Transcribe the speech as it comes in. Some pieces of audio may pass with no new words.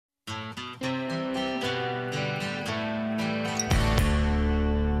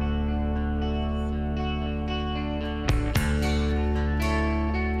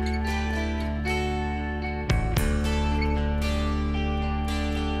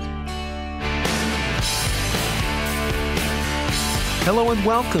Hello and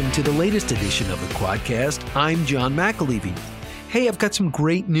welcome to the latest edition of the QuadCast. I'm John McAlevey. Hey, I've got some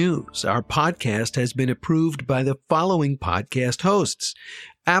great news. Our podcast has been approved by the following podcast hosts: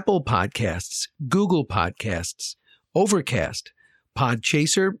 Apple Podcasts, Google Podcasts, Overcast,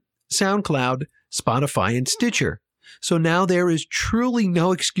 Podchaser, SoundCloud, Spotify, and Stitcher. So now there is truly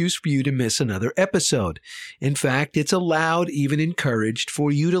no excuse for you to miss another episode. In fact, it's allowed, even encouraged,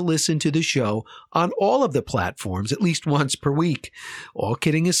 for you to listen to the show on all of the platforms at least once per week. All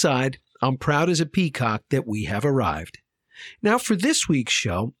kidding aside, I'm proud as a peacock that we have arrived. Now, for this week's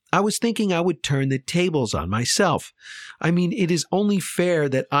show, I was thinking I would turn the tables on myself. I mean, it is only fair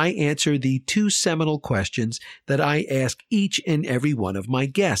that I answer the two seminal questions that I ask each and every one of my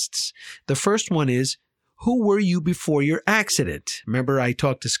guests. The first one is, who were you before your accident? Remember, I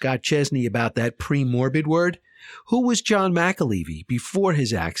talked to Scott Chesney about that pre-morbid word? Who was John McAlevey before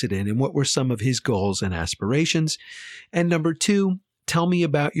his accident, and what were some of his goals and aspirations? And number two, tell me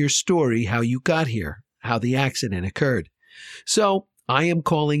about your story, how you got here, how the accident occurred. So I am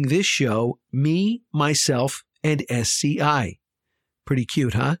calling this show Me, Myself, and SCI. Pretty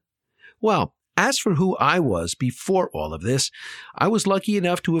cute, huh? Well, as for who I was before all of this, I was lucky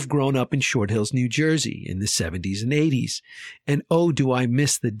enough to have grown up in Short Hills, New Jersey in the 70s and 80s. And oh, do I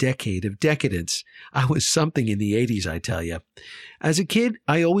miss the decade of decadence. I was something in the 80s, I tell you. As a kid,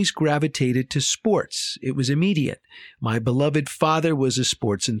 I always gravitated to sports. It was immediate. My beloved father was a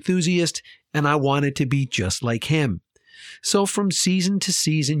sports enthusiast, and I wanted to be just like him. So from season to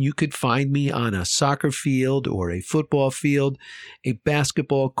season, you could find me on a soccer field or a football field, a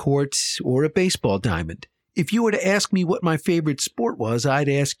basketball court, or a baseball diamond. If you were to ask me what my favorite sport was, I'd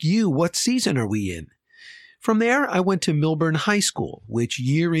ask you, what season are we in? From there, I went to Milburn High School, which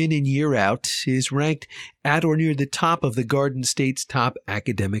year in and year out is ranked at or near the top of the Garden State's top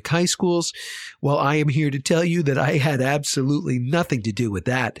academic high schools. Well, I am here to tell you that I had absolutely nothing to do with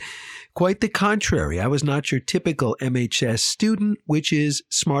that. Quite the contrary, I was not your typical MHS student, which is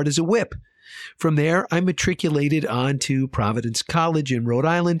smart as a whip. From there, I matriculated on to Providence College in Rhode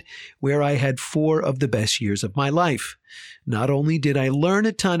Island, where I had 4 of the best years of my life. Not only did I learn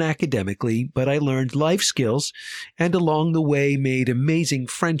a ton academically, but I learned life skills and along the way made amazing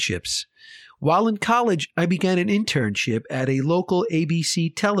friendships. While in college, I began an internship at a local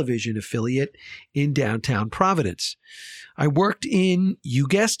ABC television affiliate in downtown Providence. I worked in, you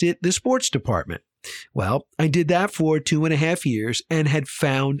guessed it, the sports department. Well, I did that for 2.5 years and had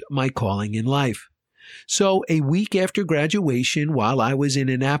found my calling in life. So a week after graduation, while I was in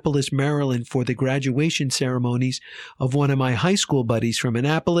Annapolis, Maryland for the graduation ceremonies of one of my high school buddies from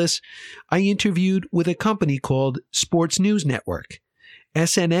Annapolis, I interviewed with a company called Sports News Network.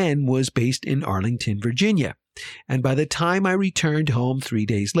 SNN was based in Arlington, Virginia. And by the time I returned home 3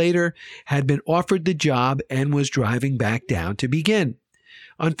 days later, had been offered the job and was driving back down to begin.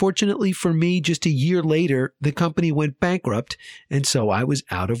 Unfortunately for me, just a year later, the company went bankrupt, and so I was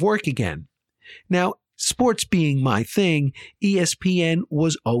out of work again. Now, sports being my thing, ESPN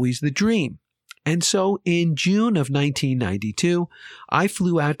was always the dream. And so in June of 1992, I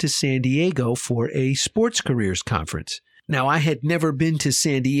flew out to San Diego for a sports careers conference. Now, I had never been to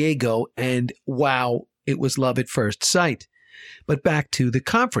San Diego, and wow, it was love at first sight. But back to the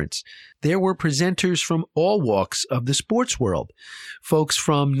conference. There were presenters from all walks of the sports world. Folks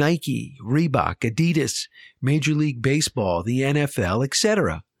from Nike, Reebok, Adidas, Major League Baseball, the NFL,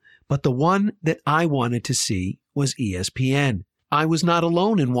 etc. But the one that I wanted to see was ESPN. I was not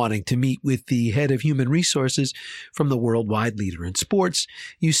alone in wanting to meet with the head of human resources from the worldwide leader in sports.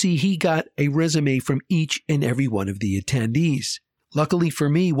 You see, he got a resume from each and every one of the attendees. Luckily for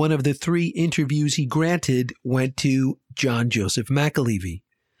me, one of the 3 interviews he granted went to John Joseph McAlevey.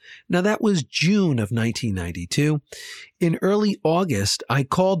 Now, that was June of 1992. In early August, I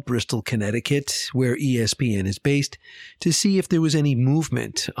called Bristol, Connecticut, where ESPN is based, to see if there was any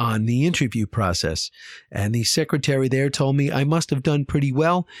movement on the interview process. And the secretary there told me I must have done pretty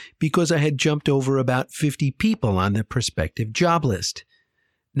well because I had jumped over about 50 people on the prospective job list.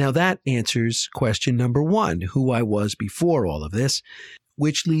 Now that answers question number 1, who I was before all of this,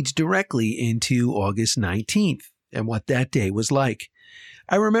 which leads directly into August 19th and what that day was like.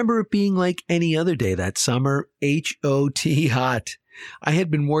 I remember it being like any other day that summer, H-O-T hot. I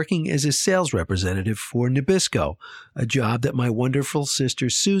had been working as a sales representative for Nabisco, a job that my wonderful sister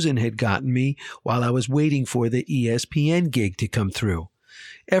Susan had gotten me while I was waiting for the ESPN gig to come through.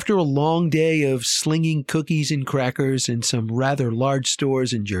 After a long day of slinging cookies and crackers in some rather large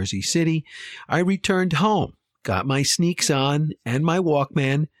stores in Jersey City, I returned home, got my sneaks on and my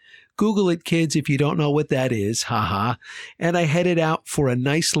Walkman. Google it, kids, if you don't know what that is, haha, and I headed out for a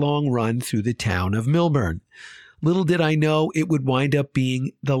nice long run through the town of Milburn. Little did I know it would wind up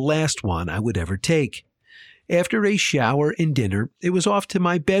being the last one I would ever take. After a shower and dinner, it was off to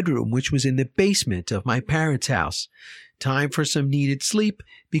my bedroom, which was in the basement of my parents' house. Time for some needed sleep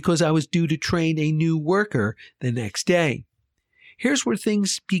because I was due to train a new worker the next day. Here's where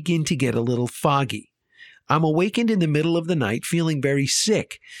things begin to get a little foggy. I'm awakened in the middle of the night feeling very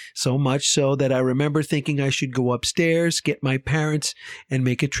sick, so much so that I remember thinking I should go upstairs, get my parents, and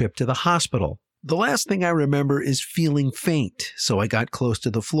make a trip to the hospital. The last thing I remember is feeling faint, so I got close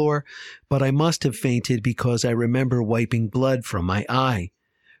to the floor, but I must have fainted because I remember wiping blood from my eye.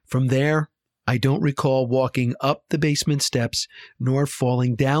 From there, I don't recall walking up the basement steps nor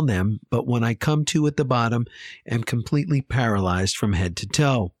falling down them, but when I come to at the bottom, am completely paralyzed from head to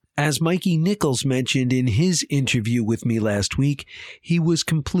toe. As Mikey Nichols mentioned in his interview with me last week, he was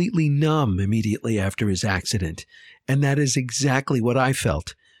completely numb immediately after his accident, and that is exactly what I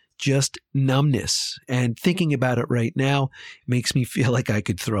felt. Just numbness, and thinking about it right now makes me feel like I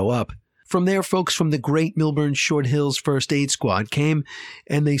could throw up. From there, folks from the Great Millburn Short Hills First Aid Squad came,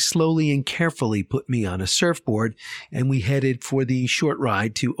 and they slowly and carefully put me on a surfboard, and we headed for the short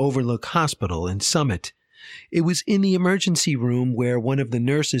ride to Overlook Hospital in Summit. It was in the emergency room where one of the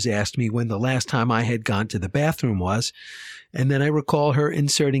nurses asked me when the last time I had gone to the bathroom was, and then I recall her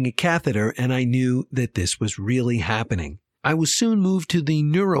inserting a catheter, and I knew that this was really happening. I was soon moved to the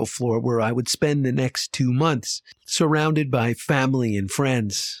neuro floor where I would spend the next 2 months, surrounded by family and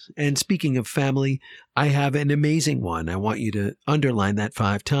friends. And speaking of family, I have an amazing one. I want you to underline that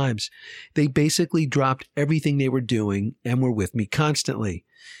 5 times. They basically dropped everything they were doing and were with me constantly.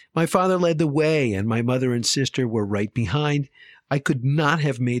 My father led the way, and my mother and sister were right behind. I could not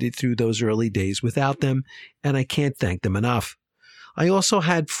have made it through those early days without them, and I can't thank them enough. I also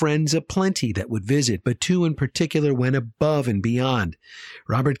had friends aplenty that would visit, but 2 in particular went above and beyond.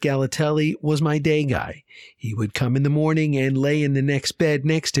 Robert Galatelli was my day guy. He would come in the morning and lay in the next bed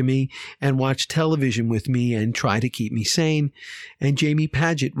next to me and watch television with me and try to keep me sane. And Jamie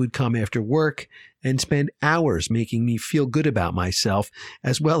Paget would come after work and spend hours making me feel good about myself,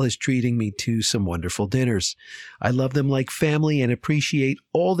 as well as treating me to some wonderful dinners. I love them like family and appreciate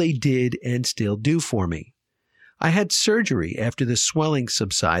all they did and still do for me. I had surgery after the swelling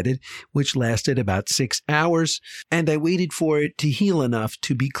subsided, which lasted about 6 hours, and I waited for it to heal enough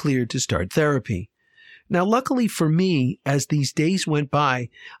to be cleared to start therapy. Now, luckily for me, as these days went by,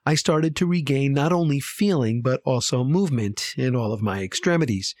 I started to regain not only feeling, but also movement in all of my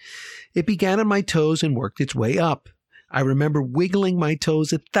extremities. It began on my toes and worked its way up. I remember wiggling my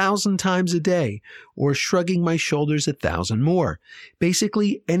toes 1,000 times a day or shrugging my shoulders 1,000 more.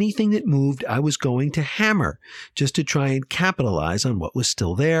 Basically, anything that moved, I was going to hammer just to try and capitalize on what was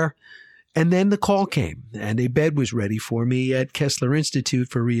still there. And then the call came, and a bed was ready for me at Kessler Institute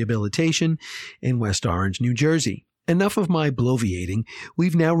for Rehabilitation in West Orange, New Jersey. Enough of my bloviating.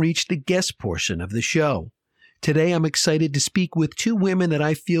 We've now reached the guest portion of the show. Today, I'm excited to speak with 2 women that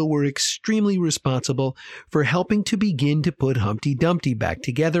I feel were extremely responsible for helping to begin to put Humpty Dumpty back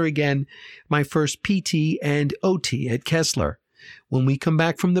together again, my first PT and OT at Kessler. When we come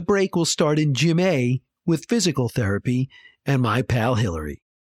back from the break, we'll start in Gym A with physical therapy and my pal Hillary.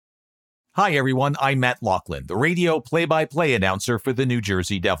 Hi, everyone. I'm Matt Laughlin, the radio play-by-play announcer for the New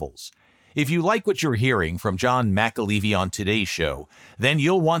Jersey Devils. If you like what you're hearing from John McAlevey on today's show, then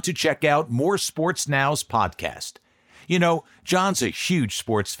you'll want to check out More Sports Now's podcast. You know, John's a huge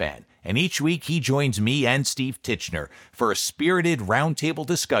sports fan, and each week he joins me and Steve Titchener for a spirited roundtable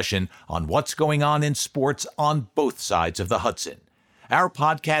discussion on what's going on in sports on both sides of the Hudson. Our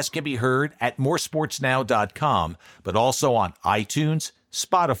podcast can be heard at moresportsnow.com, but also on iTunes,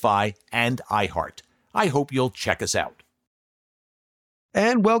 Spotify, and iHeart. I hope you'll check us out.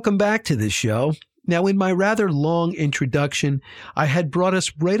 And welcome back to the show. Now, in my rather long introduction, I had brought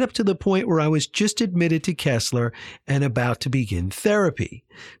us right up to the point where I was just admitted to Kessler and about to begin therapy.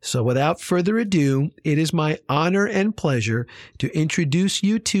 So without further ado, it is my honor and pleasure to introduce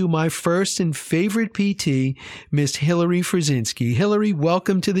you to my first and favorite PT, Miss Hillary Fryczynski. Hillary,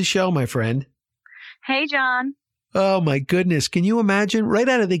 welcome to the show, my friend. Hey, John. Oh, my goodness. Can you imagine? Right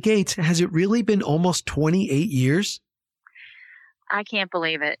out of the gates, has it really been almost 28 years? I can't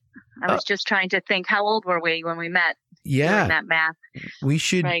believe it. I was just trying to think, how old were we when we met? Yeah. Doing that math.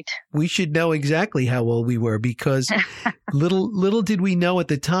 We should know exactly how old we were because little did we know at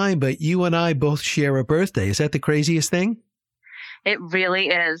the time, but you and I both share a birthday. Is that the craziest thing? It really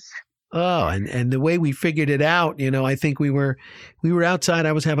is. Oh, and the way we figured it out, you know, I think we were outside.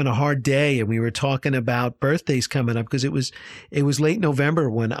 I was having a hard day and we were talking about birthdays coming up because it was late November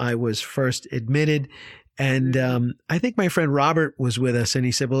when I was first admitted. And I think my friend Robert was with us, and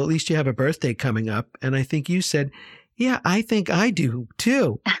he said, well, at least you have a birthday coming up. And I think you said, yeah, I think I do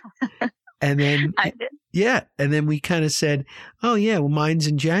too. And then, I did. yeah. And then we kind of said, oh yeah, well, mine's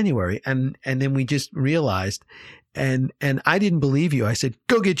in January. And then we just realized, and I didn't believe you. I said,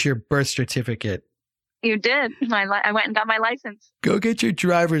 go get your birth certificate. You did. I went and got my license. Go get your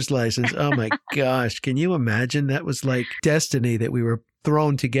driver's license. Oh my gosh. Can you imagine? That was like destiny that we were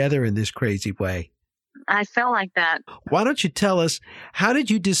thrown together in this crazy way. I felt like that. Why don't you tell us, how did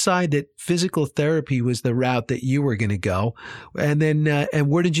you decide that physical therapy was the route that you were going to go? And then, and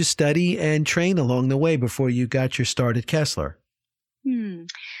where did you study and train along the way before you got your start at Kessler?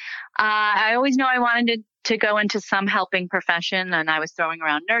 I always knew I wanted to go into some helping profession, and I was throwing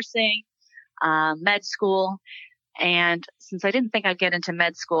around nursing, med school. And since I didn't think I'd get into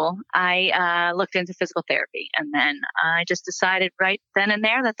med school, I looked into physical therapy. And then I just decided right then and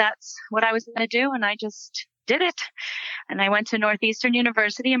there that that's what I was going to do. And I just did it. And I went to Northeastern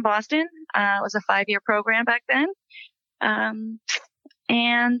University in Boston. It was a 5-year program back then.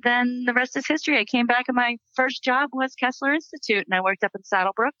 And then the rest is history. I came back and my first job was Kessler Institute. And I worked up in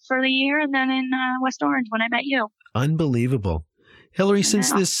Saddlebrook for the year and then in West Orange when I met you. Unbelievable. Hillary,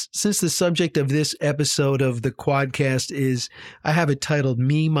 since the subject of this episode of the QuadCast is, I have it titled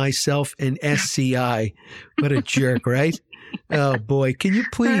Me, Myself, and SCI. What a jerk, right? Oh boy. Could you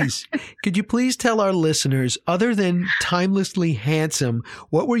please tell our listeners, other than timelessly handsome,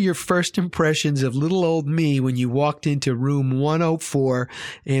 what were your first impressions of little old me when you walked into room 104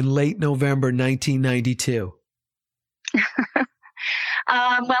 in late November 1992? Well,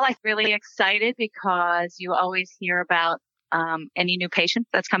 I'm really excited because you always hear about any new patient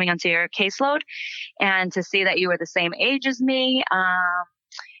that's coming onto your caseload, and to see that you were the same age as me,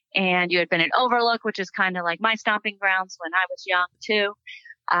 and you had been at Overlook, which is kind of like my stomping grounds when I was young too.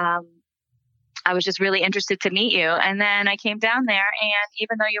 I was just really interested to meet you. And then I came down there, and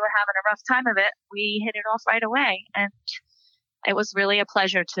even though you were having a rough time of it, we hit it off right away. And it was really a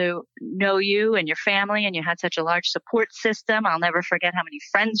pleasure to know you and your family, and you had such a large support system. I'll never forget how many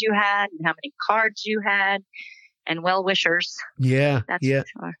friends you had and how many cards you had. And well-wishers. Yeah, That's yeah.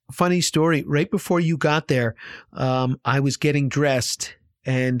 for sure. Funny story. Right before you got there, I was getting dressed,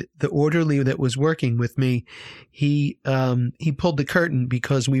 and the orderly that was working with me, he pulled the curtain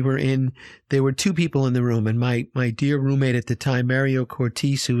because there were 2 people in the room, and my dear roommate at the time, Mario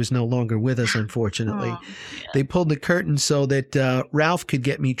Cortez, who is no longer with us, unfortunately, They pulled the curtain so that Ralph could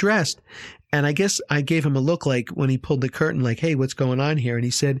get me dressed. And I guess I gave him a look like when he pulled the curtain, like, hey, what's going on here? And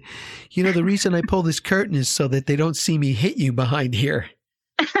he said, you know, the reason I pull this curtain is so that they don't see me hit you behind here.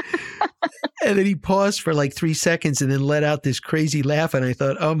 And then he paused for like 3 seconds and then let out this crazy laugh. And I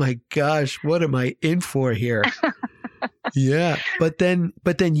thought, oh my gosh, what am I in for here? Yeah. But then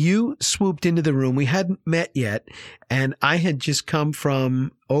you swooped into the room. We hadn't met yet. And I had just come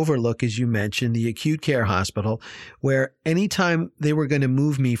from Overlook, as you mentioned, the acute care hospital, where anytime they were going to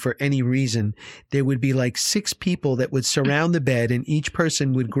move me for any reason, there would be like 6 people that would surround the bed, and each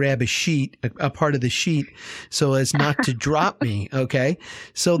person would grab a sheet, a part of the sheet, so as not to drop me. Okay.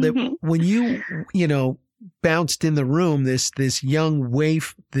 So that when you know, bounced in the room, this young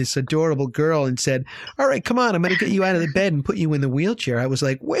waif, this adorable girl, and said, all right, come on, I'm going to get you out of the bed and put you in the wheelchair. I was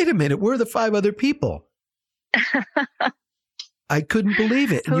like, wait a minute, where are the 5 other people? I couldn't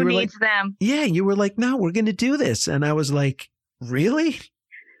believe it. And Who you were needs like, them? yeah, you were like, no, we're going to do this. And I was like, really?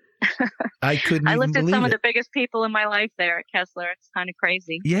 I couldn't I even looked at believe some of it. the biggest people in my life there at Kessler. It's kind of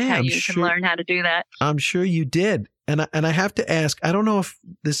crazy Yeah, how I'm you sure. can learn how to do that. I'm sure you did. And I have to ask, I don't know if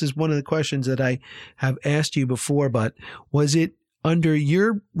this is one of the questions that I have asked you before, but was it under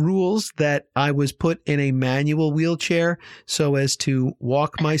your rules that I was put in a manual wheelchair so as to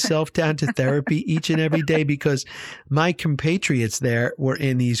walk myself down to therapy each and every day? Because my compatriots there were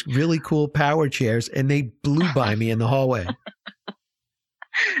in these really cool power chairs, and they blew by me in the hallway.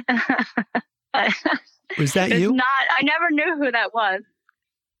 Was that you? I never knew who that was.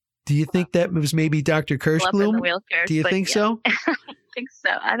 Do you think that was maybe Dr. Up in the Kirschblum? wheelchairs, Do you but think yeah. so? I don't think so.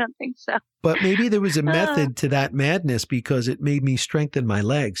 I don't think so. But maybe there was a method to that madness, because it made me strengthen my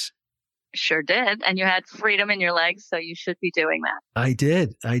legs. Sure did. And you had freedom in your legs, so you should be doing that. I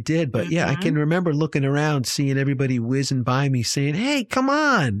did. But yeah, I can remember looking around, seeing everybody whizzing by me saying, hey, come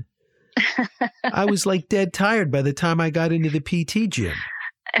on. I was like dead tired by the time I got into the PT gym.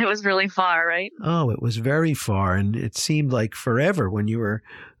 It was really far, right? Oh, it was very far. And it seemed like forever when you were,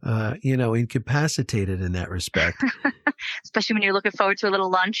 incapacitated in that respect. Especially when you're looking forward to a little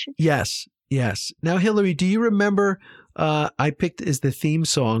lunch. Yes. Now, Hillary, do you remember, I picked as the theme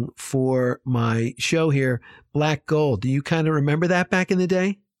song for my show here, Black Gold. Do you kind of remember that back in the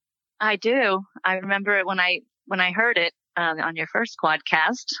day? I do. I remember it when I heard it on your first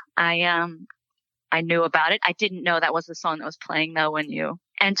QuadCast. I knew about it. I didn't know that was the song that was playing though when you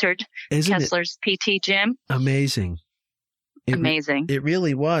entered Kessler's PT gym. Amazing. Amazing. It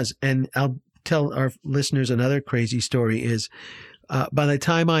really was. And I'll tell our listeners another crazy story is by the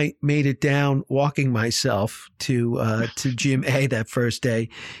time I made it down walking myself to Gym A that first day,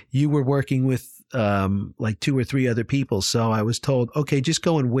 you were working with like 2 or 3 other people. So I was told, okay, just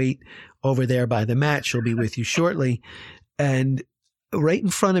go and wait over there by the mat. She'll be with you shortly. And right in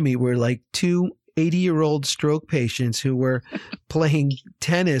front of me were like 2 80-year-old stroke patients who were playing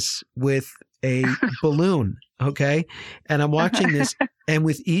tennis with a balloon. Okay. And I'm watching this, and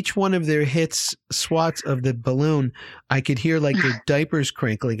with each one of their swats of the balloon, I could hear like their diapers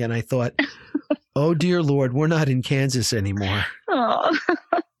crinkling. And I thought, oh dear Lord, we're not in Kansas anymore. Oh.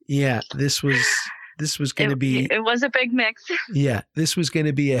 Yeah, this was going to be. It was a big mix. Yeah, this was going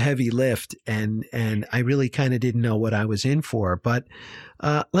to be a heavy lift, and I really kind of didn't know what I was in for. But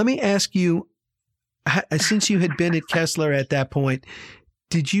let me ask you, since you had been at Kessler at that point,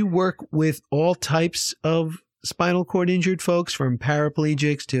 did you work with all types of spinal cord injured folks, from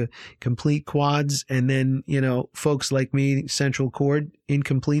paraplegics to complete quads, and then, folks like me, central cord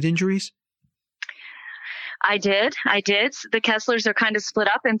incomplete injuries? I did. The Kesslers are kind of split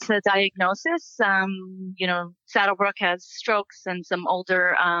up into diagnosis. Saddlebrook has strokes and some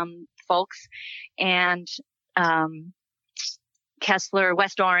older folks, and Kessler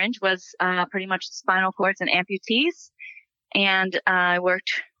West Orange was pretty much spinal cords and amputees, and I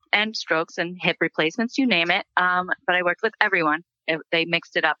worked and strokes and hip replacements, you name it. But I worked with everyone. They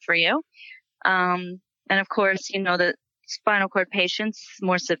mixed it up for you. And of course, the spinal cord patients,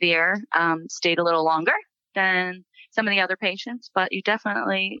 more severe, stayed a little longer than some of the other patients, but you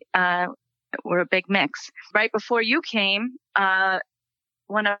definitely were a big mix. Right before you came,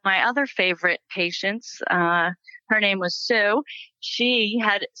 one of my other favorite patients, her name was Sue. She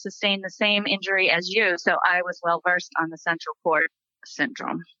had sustained the same injury as you, so I was well versed on the central cord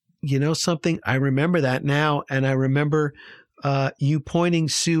syndrome. You know something? I remember that now, and I remember you pointing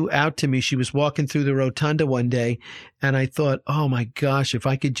Sue out to me. She was walking through the rotunda one day, and I thought, oh my gosh, if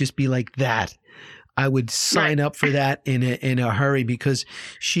I could just be like that, I would sign up for that in a hurry, because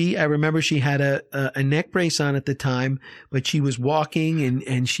I remember she had a neck brace on at the time, but she was walking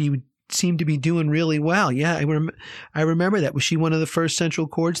and she seemed to be doing really well. Yeah, I remember that. Was she one of the first central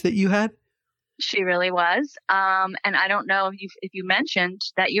cords that you had? She really was. And I don't know if you mentioned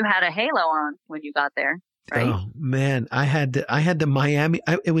that you had a halo on when you got there. Right? Oh man, I had the Miami.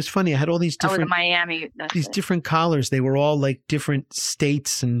 It was funny. I had all these different the Miami. Different collars. They were all like different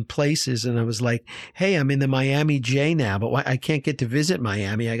states and places, and I was like, "Hey, I'm in the Miami J now, but I can't get to visit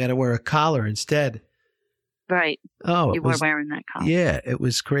Miami. I got to wear a collar instead." Right. Oh, you were wearing that collar. Yeah, it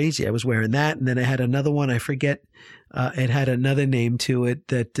was crazy. I was wearing that, and then I had another one. I forget. It had another name to it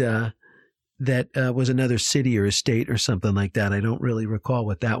that was another city or a state or something like that. I don't really recall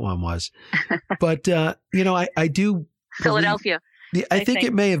what that one was. But, I do. Philadelphia. I think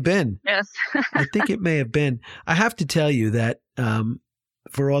it may have been. Yes. I think it may have been. I have to tell you that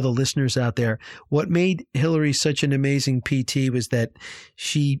for all the listeners out there, what made Hillary such an amazing PT was that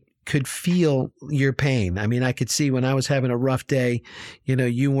she could feel your pain. I mean, I could see when I was having a rough day,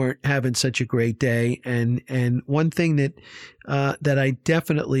 you weren't having such a great day. And one thing that I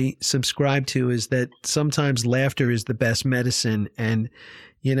definitely subscribe to is that sometimes laughter is the best medicine. And,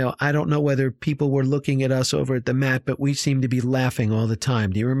 I don't know whether people were looking at us over at the mat, but we seemed to be laughing all the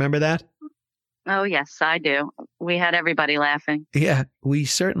time. Do you remember that? Oh, yes, I do. We had everybody laughing. Yeah, we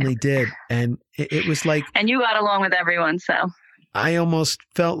certainly did. And it was like... And you got along with everyone, so... I almost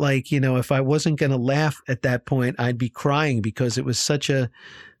felt like, if I wasn't going to laugh at that point, I'd be crying, because it was such a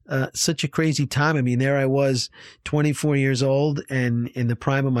crazy time. I mean, there I was, 24 years old and in the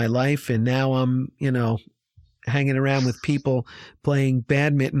prime of my life. And now I'm, hanging around with people playing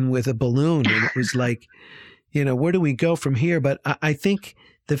badminton with a balloon. And it was like, where do we go from here? But I think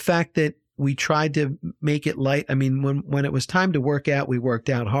the fact that we tried to make it light. I mean, when it was time to work out, we worked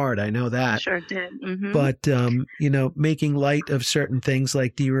out hard. I know that. Sure did. Mm-hmm. But, making light of certain things,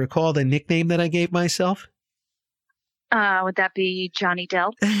 like, do you recall the nickname that I gave myself? Would that be Johnny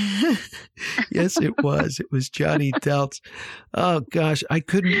Delts? Yes, it was. It was Johnny Delts. Oh, gosh. I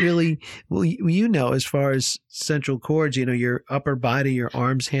couldn't really, well, as far as central cords, your upper body, your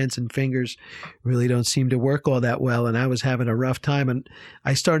arms, hands, and fingers really don't seem to work all that well. And I was having a rough time. And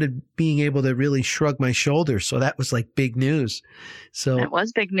I started being able to really shrug my shoulders. So that was like big news. So it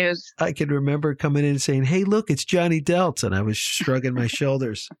was big news. I could remember coming in and saying, "Hey, look, it's Johnny Delts." And I was shrugging my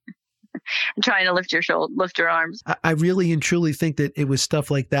shoulders. and trying to lift your arms. I really and truly think that it was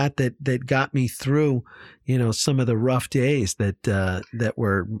stuff like that got me through, some of the rough days that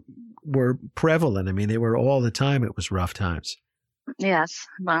were prevalent. I mean, they were all the time. It was rough times. Yes.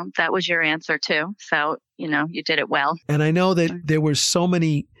 Well, that was your answer too. So, you did it well. And I know that there were so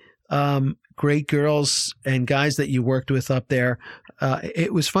many great girls and guys that you worked with up there.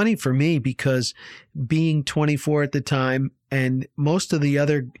 It was funny for me because being 24 at the time, and most of the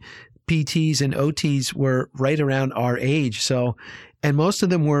other PTs and OTs were right around our age. So, and most of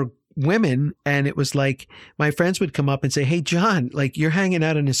them were women. And it was like my friends would come up and say, "Hey, John, like you're hanging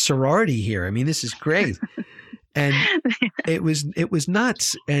out in a sorority here. I mean, this is great." And it was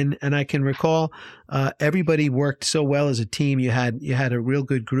nuts. And I can recall, everybody worked so well as a team. You had a real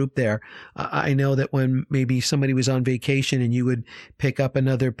good group there. I know that when maybe somebody was on vacation and you would pick up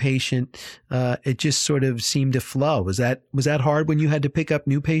another patient, it just sort of seemed to flow. Was that hard when you had to pick up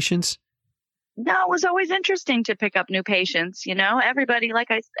new patients? No, it was always interesting to pick up new patients. Everybody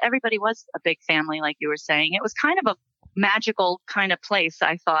was a big family, like you were saying. It was kind of a magical kind of place.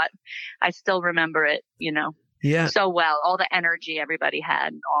 I thought. I still remember it, Yeah. so well, all the energy everybody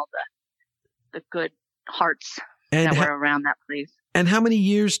had and all the good hearts that were around that place. And how many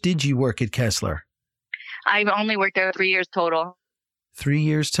years did you work at Kessler? I've only worked there 3 years total. 3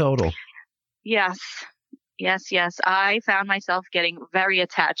 years total. Yes. I found myself getting very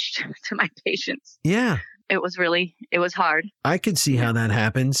attached to my patients. Yeah. It was hard. I could see how that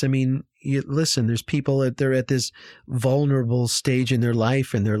happens. I mean, listen, there's people that they're at this vulnerable stage in their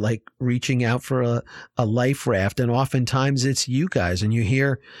life and they're like reaching out for a life raft. And oftentimes it's you guys and you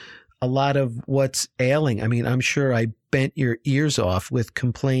hear a lot of what's ailing. I mean, I'm sure I bent your ears off with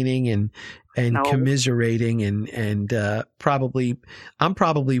complaining and commiserating and I'm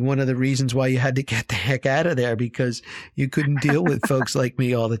probably one of the reasons why you had to get the heck out of there because you couldn't deal with folks like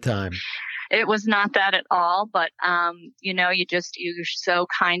me all the time. It was not that at all, but, you're so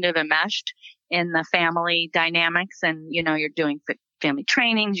kind of enmeshed in the family dynamics and, you're doing family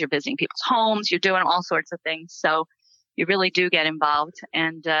trainings, you're visiting people's homes, you're doing all sorts of things. So you really do get involved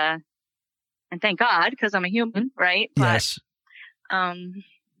and thank God, because I'm a human, right? Yes. But,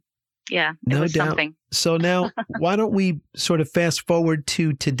 yeah, it was doubt. Something. So now why don't we sort of fast forward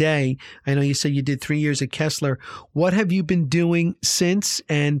to today? I know you said you did 3 years at Kessler. What have you been doing since?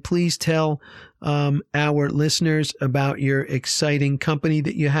 And please tell our listeners about your exciting company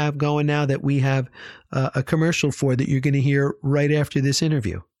that you have going now that we have a commercial for that you're going to hear right after this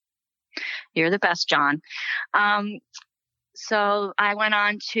interview. You're the best, John. So I went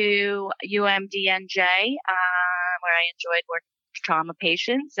on to UMDNJ, where I enjoyed working with trauma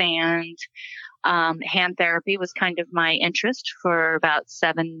patients, and hand therapy was kind of my interest for about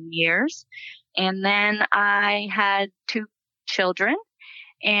 7 years. And then I had 2 children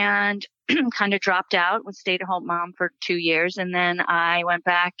and kind of dropped out, was stay-at-home mom for 2 years. And then I went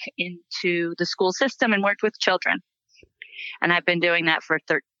back into the school system and worked with children. And I've been doing that for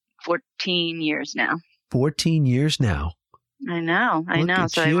 14 years now. 14 years now. I know.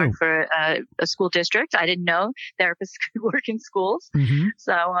 So I work for a school district. I didn't know therapists could work in schools. Mm-hmm.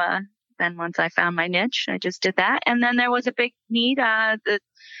 So then once I found my niche, I just did that. And then there was a big need. The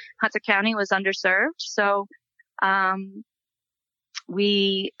Hudson County was underserved. So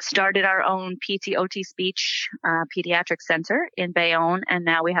we started our own PT/OT speech pediatric center in Bayonne. And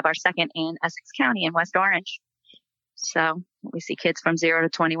now we have our second in Essex County in West Orange. So we see kids from 0 to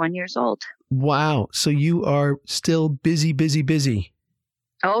 21 years old. Wow. So you are still busy.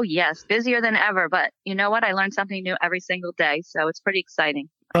 Oh, yes. Busier than ever. But you know what? I learn something new every single day. So it's pretty exciting.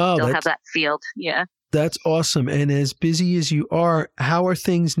 I still have that field. Yeah. That's awesome. And as busy as you are, how are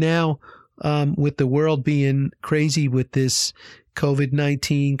things now with the world being crazy with this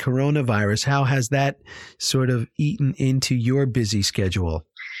COVID-19 coronavirus? How has that sort of eaten into your busy schedule?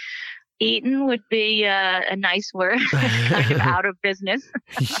 Eaten would be a nice word, kind of out of business.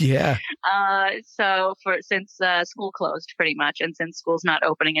 Yeah. So since school closed pretty much, and since school's not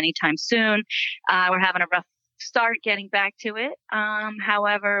opening anytime soon, we're having a rough start getting back to it.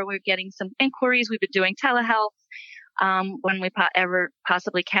 However, we're getting some inquiries. We've been doing telehealth when we ever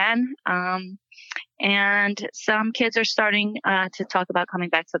possibly can. And some kids are starting to talk about coming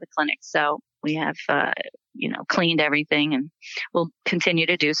back to the clinic. So we have, cleaned everything and we'll continue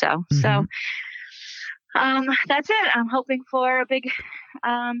to do so. Mm-hmm. So that's it. I'm hoping for a big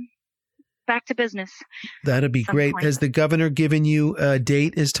back to business. That'd be great. Point. Has the governor given you a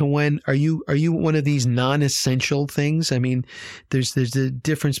date as to when? Are you one of these non-essential things? I mean, there's a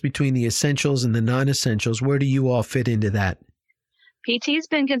difference between the essentials and the non-essentials. Where do you all fit into that? PT's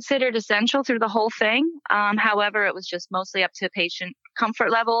been considered essential through the whole thing. However, it was just mostly up to patient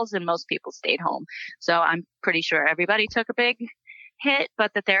comfort levels, and most people stayed home. So I'm pretty sure everybody took a big hit,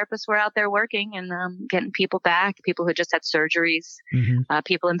 but the therapists were out there working and getting people back, people who just had surgeries,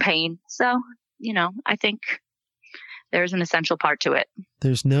 people in pain. So, I think there's an essential part to it.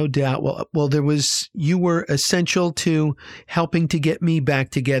 There's no doubt. Well, you were essential to helping to get me back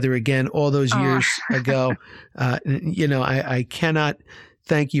together again all those years ago. I cannot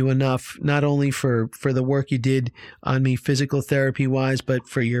thank you enough, not only for the work you did on me physical therapy wise, but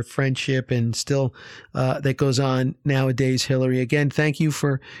for your friendship and still that goes on nowadays, Hillary. Again, thank you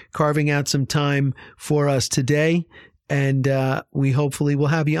for carving out some time for us today. And we hopefully will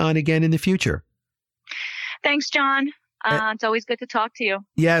have you on again in the future. Thanks, John. It's always good to talk to you.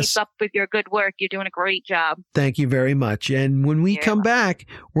 Yes. Keep up with your good work. You're doing a great job. Thank you very much. And when we come back,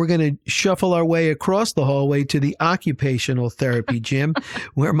 we're going to shuffle our way across the hallway to the occupational therapy gym,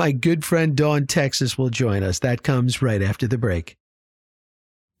 where my good friend Dawn Texas will join us. That comes right after the break.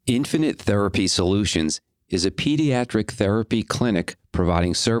 Infinite Therapy Solutions is a pediatric therapy clinic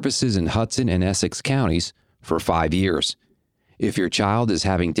providing services in Hudson and Essex counties for 5 years. If your child is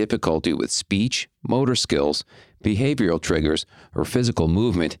having difficulty with speech, motor skills, behavioral triggers, or physical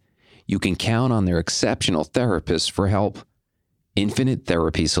movement, you can count on their exceptional therapists for help. Infinite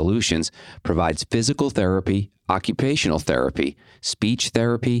Therapy Solutions provides physical therapy, occupational therapy, speech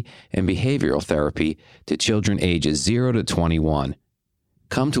therapy, and behavioral therapy to children ages 0 to 21.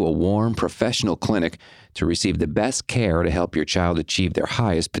 Come to a warm, professional clinic to receive the best care to help your child achieve their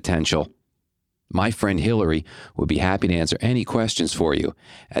highest potential. My friend Hillary would be happy to answer any questions for you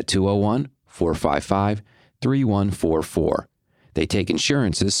at 201-455-3144. They take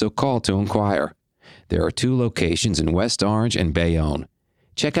insurances, so call to inquire. There are 2 locations in West Orange and Bayonne.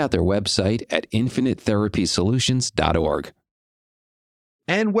 Check out their website at infinitetherapysolutions.org.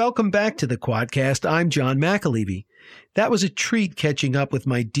 And welcome back to the QuadCast. I'm John McAlevey. That was a treat catching up with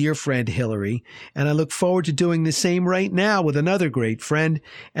my dear friend Hillary, and I look forward to doing the same right now with another great friend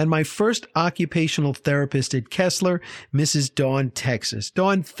and my first occupational therapist at Kessler, Mrs. Dawn Texas.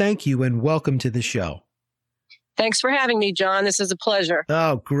 Dawn, thank you and welcome to the show. Thanks for having me, John. This is a pleasure.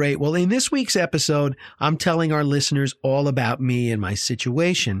 Oh, great. Well, in this week's episode, I'm telling our listeners all about me and my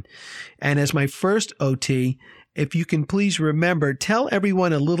situation. And as my first OT, if you can please remember, tell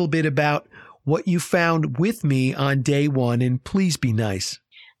everyone a little bit about what you found with me on day one, and please be nice.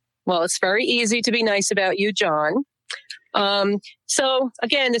 Well, it's very easy to be nice about you, John. So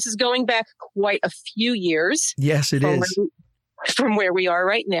again, this is going back quite a few years. Yes, it is. From where we are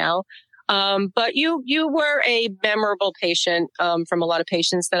right now. But you were a memorable patient from a lot of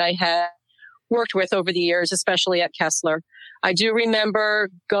patients that I had worked with over the years, especially at Kessler. I do remember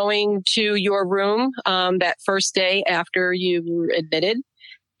going to your room that first day after you were admitted,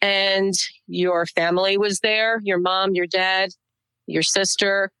 and your family was there, your mom, your dad, your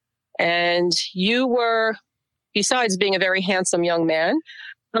sister, and you were, besides being a very handsome young man,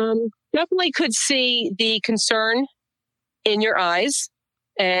 definitely could see the concern in your eyes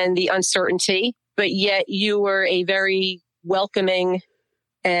and the uncertainty, but yet you were a very welcoming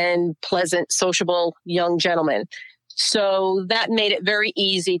and pleasant, sociable young gentleman. So that made it very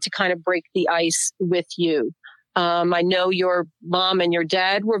easy to kind of break the ice with you. I know your mom and your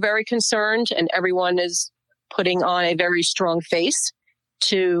dad were very concerned, and everyone is putting on a very strong face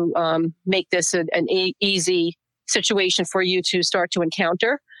to make this an easy situation for you to start to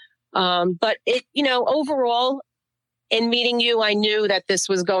encounter. But overall, in meeting you, I knew that this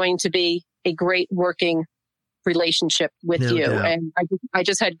was going to be a great working relationship with you. Doubt. And I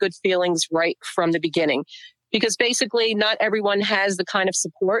just had good feelings right from the beginning, because basically not everyone has the kind of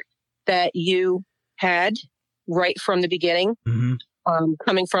support that you had right from the beginning,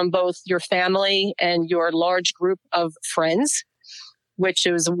 coming from both your family and your large group of friends, which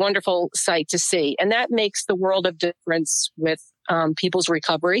was a wonderful sight to see. And that makes the world of difference with people's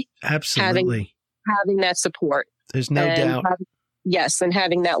recovery. Absolutely. Having that support. There's no doubt. And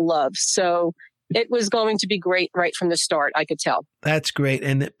having that love. So it was going to be great right from the start, I could tell. That's great.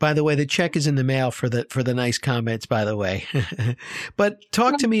 And by the way, the check is in the mail for the nice comments, by the way. But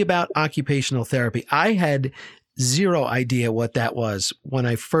talk to me about occupational therapy. I had zero idea what that was when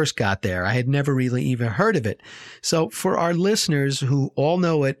I first got there. I had never really even heard of it. So for our listeners who all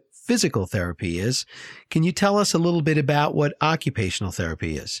know what physical therapy is, can you tell us a little bit about what occupational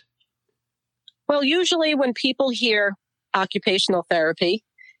therapy is? Well, usually when people hear occupational therapy,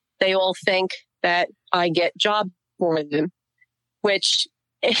 they all think that I get job for them, which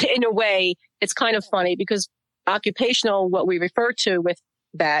in a way, it's kind of funny, because occupational, what we refer to with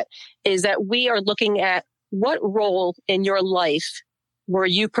that is that we are looking at what role in your life were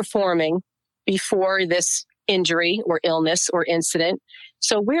you performing before this injury or illness or incident?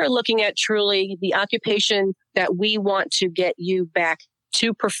 So we're looking at truly the occupation that we want to get you back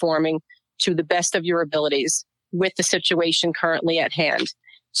to performing to the best of your abilities with the situation currently at hand.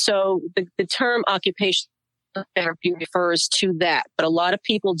 So the term occupational therapy refers to that. But a lot of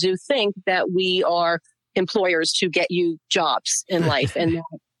people do think that we are employers to get you jobs in life. And that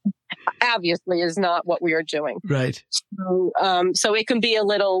obviously is not what we are doing. Right. So it can be a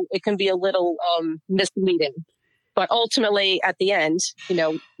little misleading. But ultimately, at the end, we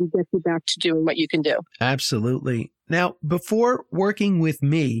get you back to doing what you can do. Absolutely. Now, before working with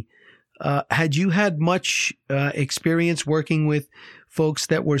me, had you had much experience working with folks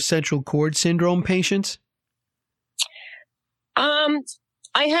that were central cord syndrome patients?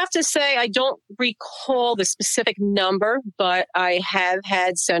 I have to say I don't recall the specific number, but I have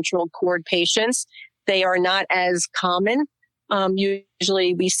had central cord patients. They are not as common.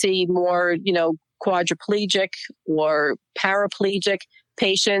 Usually we see more, quadriplegic or paraplegic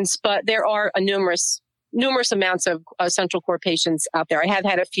patients, but there are numerous amounts of central cord patients out there. I have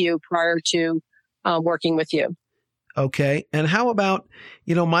had a few prior to working with you. Okay. And how about,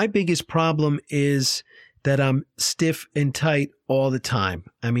 my biggest problem is that I'm stiff and tight all the time.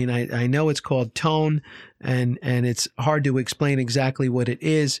 I mean, I know it's called tone and it's hard to explain exactly what it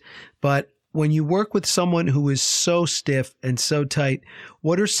is, but when you work with someone who is so stiff and so tight,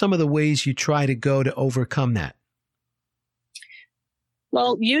 what are some of the ways you try to go to overcome that?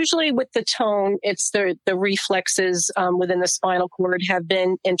 Well, usually with the tone, it's the reflexes within the spinal cord have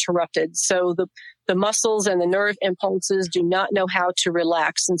been interrupted. So the muscles and the nerve impulses do not know how to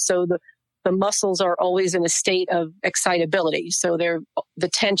relax. And so the muscles are always in a state of excitability. So the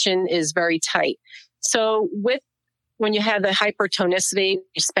tension is very tight. So when you have the hypertonicity,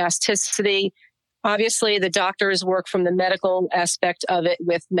 spasticity, obviously the doctors work from the medical aspect of it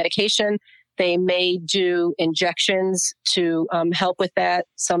with medication. They may do injections to help with that.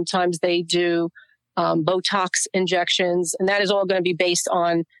 Sometimes they do Botox injections, and that is all going to be based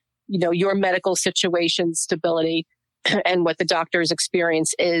on, your medical situation, stability, and what the doctor's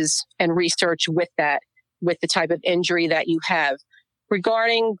experience is, and research with that, with the type of injury that you have.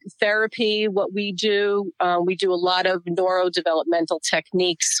 Regarding therapy, what we do a lot of neurodevelopmental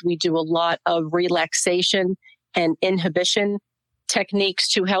techniques. We do a lot of relaxation and inhibition techniques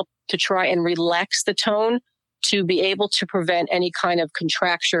to help to try and relax the tone to be able to prevent any kind of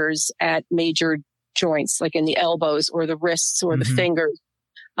contractures at major joints, like in the elbows or the wrists or the fingers.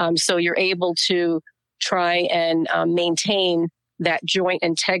 So you're able to try and maintain that joint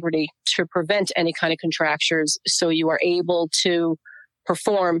integrity to prevent any kind of contractures, so you are able to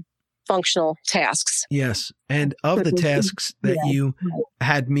perform functional tasks. Yes. And of the tasks that you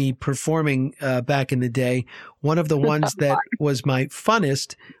had me performing back in the day, one of the ones that was my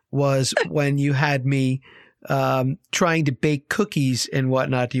funnest was when you had me trying to bake cookies and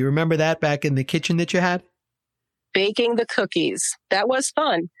whatnot. Do you remember that back in the kitchen that you had? Baking the cookies. That was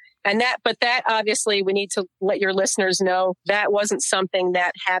fun. But that obviously we need to let your listeners know that wasn't something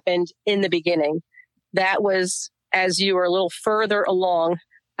that happened in the beginning. That was as you were a little further along,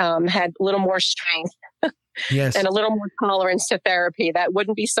 had a little more strength yes. and a little more tolerance to therapy. That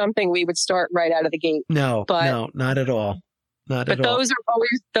wouldn't be something we would start right out of the gate. No, not at all. Not at all.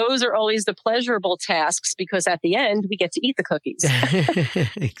 Those are always the pleasurable tasks, because at the end we get to eat the cookies.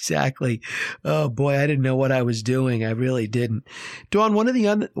 Exactly. Oh boy, I didn't know what I was doing. I really didn't. Dawn, one of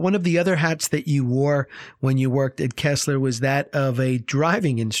the other hats that you wore when you worked at Kessler was that of a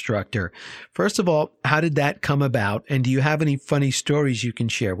driving instructor. First of all, how did that come about? And do you have any funny stories you can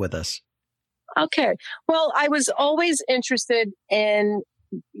share with us? Okay. Well, I was always interested in,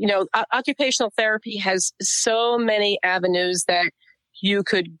 occupational therapy has so many avenues that you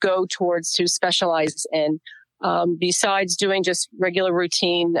could go towards to specialize in. Besides doing just regular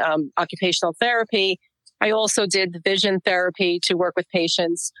routine occupational therapy, I also did vision therapy to work with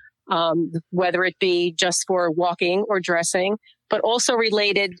patients, whether it be just for walking or dressing, but also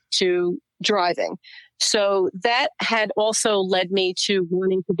related to driving. So that had also led me to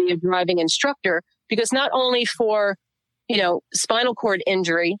wanting to be a driving instructor, because not only for spinal cord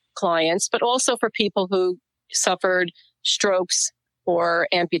injury clients, but also for people who suffered strokes or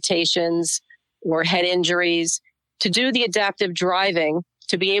amputations or head injuries, to do the adaptive driving,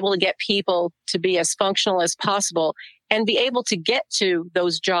 to be able to get people to be as functional as possible and be able to get to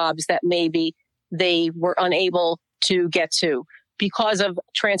those jobs that maybe they were unable to get to because of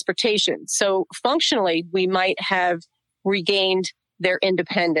transportation. So functionally, we might have regained their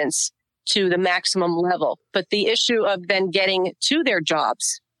independence to the maximum level. But the issue of then getting to their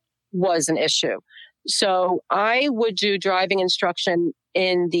jobs was an issue. So I would do driving instruction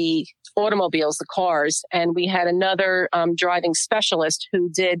in the automobiles, the cars, and we had another driving specialist who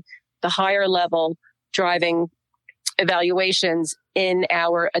did the higher level driving evaluations in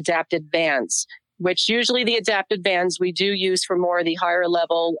our adapted vans, which usually the adapted vans we do use for more of the higher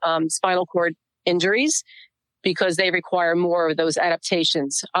level spinal cord injuries because they require more of those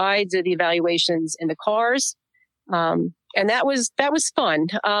adaptations. I did the evaluations in the cars, and that was fun.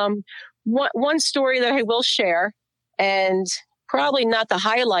 One story that I will share, and probably not the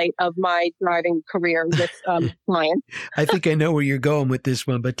highlight of my driving career with clients. I think I know where you're going with this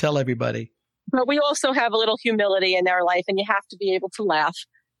one, but tell everybody. But we also have a little humility in our life, and you have to be able to laugh.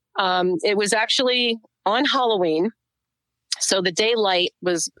 It was actually on Halloween, so the daylight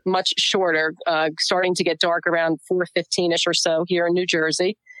was much shorter, starting to get dark around 4:15-ish or so here in New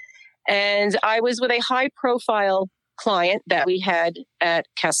Jersey. And I was with a high-profile client that we had at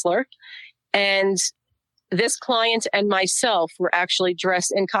Kessler, and this client and myself were actually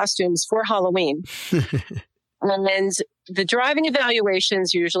dressed in costumes for Halloween. And the driving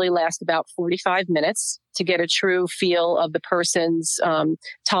evaluations usually last about 45 minutes to get a true feel of the person's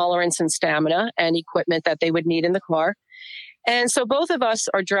tolerance and stamina and equipment that they would need in the car. And so both of us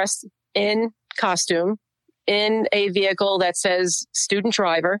are dressed in costume in a vehicle that says student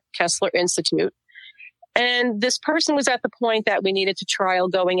driver, Kessler Institute. And this person was at the point that we needed to trial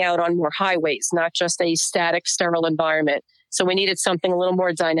going out on more highways, not just a static, sterile environment. So we needed something a little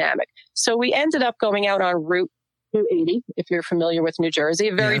more dynamic. So we ended up going out on Route 280, if you're familiar with New Jersey,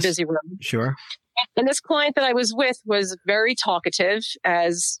 a very busy road. Sure. And this client that I was with was very talkative,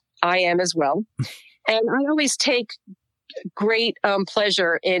 as I am as well. And I always take great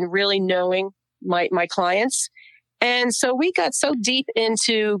pleasure in really knowing my clients. And so we got so deep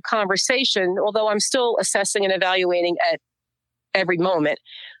into conversation, although I'm still assessing and evaluating at every moment.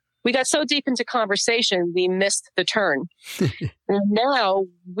 We got so deep into conversation, we missed the turn. And now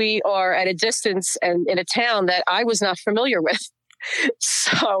we are at a distance and in a town that I was not familiar with.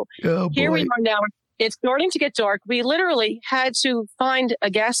 So here we are now. It's starting to get dark. We literally had to find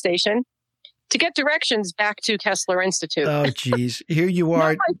a gas station to get directions back to Kessler Institute. Oh, geez. Here you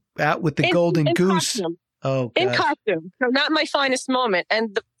are out with the golden goose. Costume. Oh, in costume. So not my finest moment.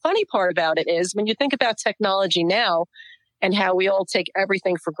 And the funny part about it is when you think about technology now and how we all take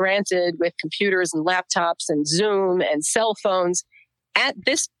everything for granted with computers and laptops and Zoom and cell phones, at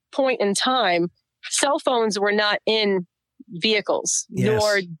this point in time, cell phones were not in vehicles,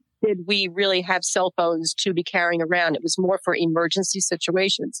 nor did we really have cell phones to be carrying around. It was more for emergency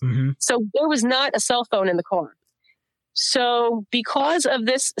situations. Mm-hmm. So there was not a cell phone in the car. So because of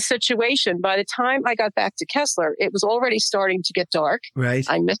this situation, by the time I got back to Kessler, it was already starting to get dark. Right.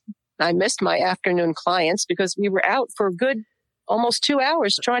 I missed my afternoon clients because we were out for a good almost 2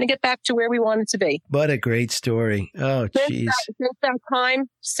 hours trying to get back to where we wanted to be. What a great story. Oh, geez. Since that time,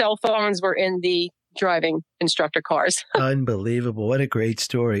 cell phones were in the driving instructor cars. Unbelievable. What a great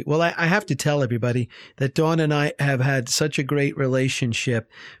story. Well, I have to tell everybody that Dawn and I have had such a great relationship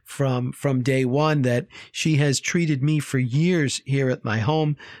from day one that she has treated me for years here at my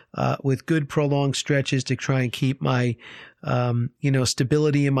home with good prolonged stretches to try and keep my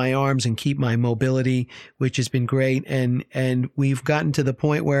stability in my arms and keep my mobility, which has been great. And we've gotten to the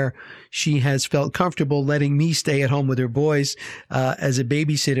point where she has felt comfortable letting me stay at home with her boys, as a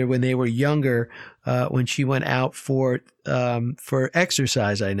babysitter when they were younger, when she went out for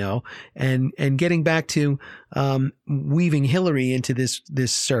exercise, I know, and getting back to, weaving Hillary into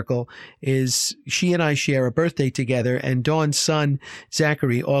this circle is she and I share a birthday together, and Dawn's son,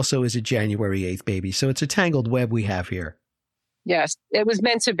 Zachary, also is a January 8th baby. So it's a tangled web we have here. Yes, it was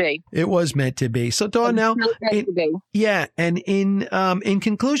meant to be. It was meant to be. So Dawn, now, and in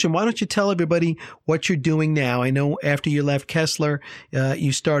conclusion, why don't you tell everybody what you're doing now? I know after you left Kessler,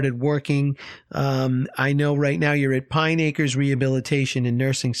 you started working. I know right now you're at Pine Acres Rehabilitation and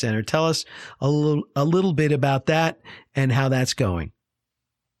Nursing Center. Tell us a little bit about that and how that's going.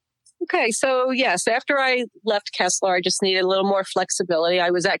 Okay, so yes, after I left Kessler, I just needed a little more flexibility.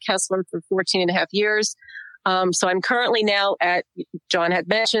 I was at Kessler for 14 and a half years. So I'm currently now at, John had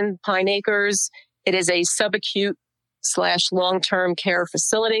mentioned, Pine Acres. It is a subacute / long-term care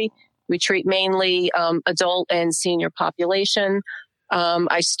facility. We treat mainly adult and senior population.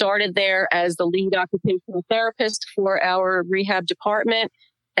 I started there as the lead occupational therapist for our rehab department,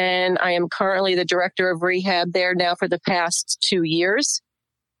 and I am currently the director of rehab there now for the past 2 years.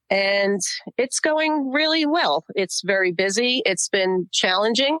 And it's going really well. It's very busy. It's been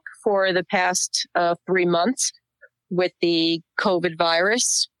challenging for the past 3 months with the COVID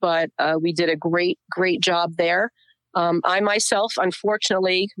virus, but we did a great job there. I myself,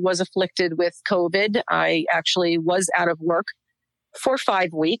 unfortunately, was afflicted with COVID. I actually was out of work for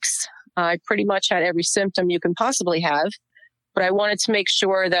 5 weeks. I pretty much had every symptom you can possibly have, but I wanted to make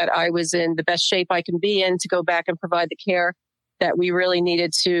sure that I was in the best shape I can be in to go back and provide the care that we really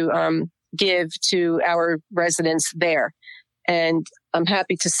needed to give to our residents there. And I'm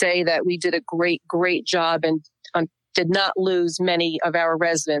happy to say that we did a great job and did not lose many of our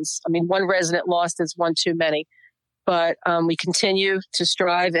residents. I mean, one resident lost is one too many, but we continue to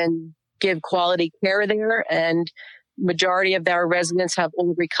strive and give quality care there. And majority of our residents have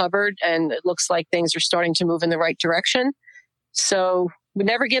all recovered, and it looks like things are starting to move in the right direction. So we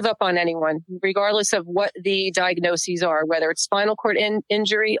never give up on anyone, regardless of what the diagnoses are, whether it's spinal cord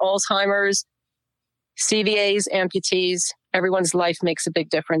injury, Alzheimer's, CVAs, amputees. Everyone's life makes a big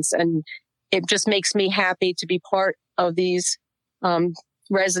difference. And it just makes me happy to be part of these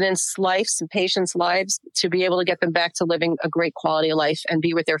residents' lives and patients' lives, to be able to get them back to living a great quality of life and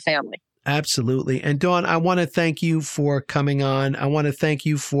be with their family. Absolutely. And Dawn, I want to thank you for coming on. I want to thank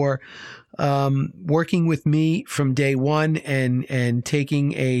you for working with me from day one and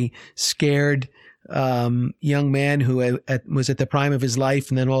taking a scared young man who was at the prime of his life,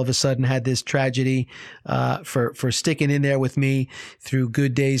 and then all of a sudden had this tragedy, for sticking in there with me through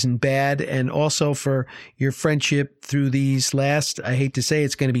good days and bad, and also for your friendship through these last, I hate to say,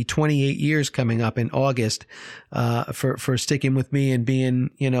 it's going to be 28 years coming up in August, for sticking with me and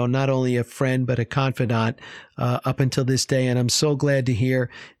being, not only a friend, but a confidant, up until this day. And I'm so glad to hear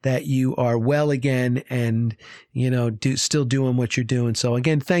that you are well again and, still doing what you're doing. So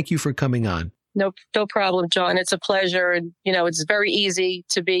again, thank you for coming on. No problem, John. It's a pleasure. And, it's very easy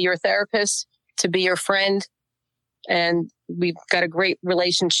to be your therapist, to be your friend. And we've got a great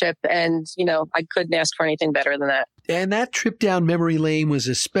relationship. And, I couldn't ask for anything better than that. And that trip down memory lane was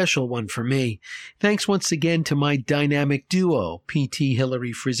a special one for me. Thanks once again to my dynamic duo, PT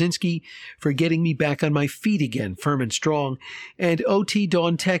Hillary Fryczynski, for getting me back on my feet again, firm and strong, and OT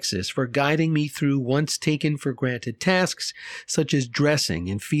Dawn Texas for guiding me through once taken for granted tasks, such as dressing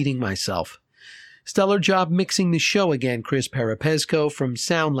and feeding myself. Stellar job mixing the show again, Chris Parapesco from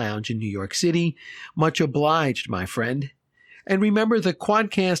Sound Lounge in New York City. Much obliged, my friend. And remember, the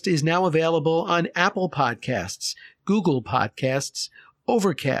QuadCast is now available on Apple Podcasts, Google Podcasts,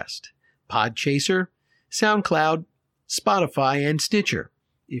 Overcast, Podchaser, SoundCloud, Spotify, and Stitcher.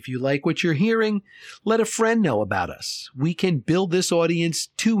 If you like what you're hearing, let a friend know about us. We can build this audience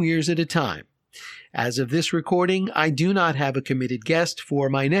 2 years at a time. As of this recording, I do not have a committed guest for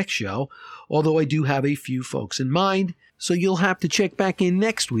my next show, although I do have a few folks in mind, so you'll have to check back in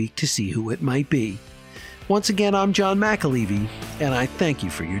next week to see who it might be. Once again, I'm John McAlevey, and I thank you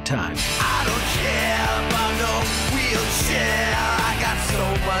for your time. I don't care about no wheelchair. I got so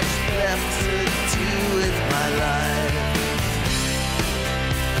much left to do with my life.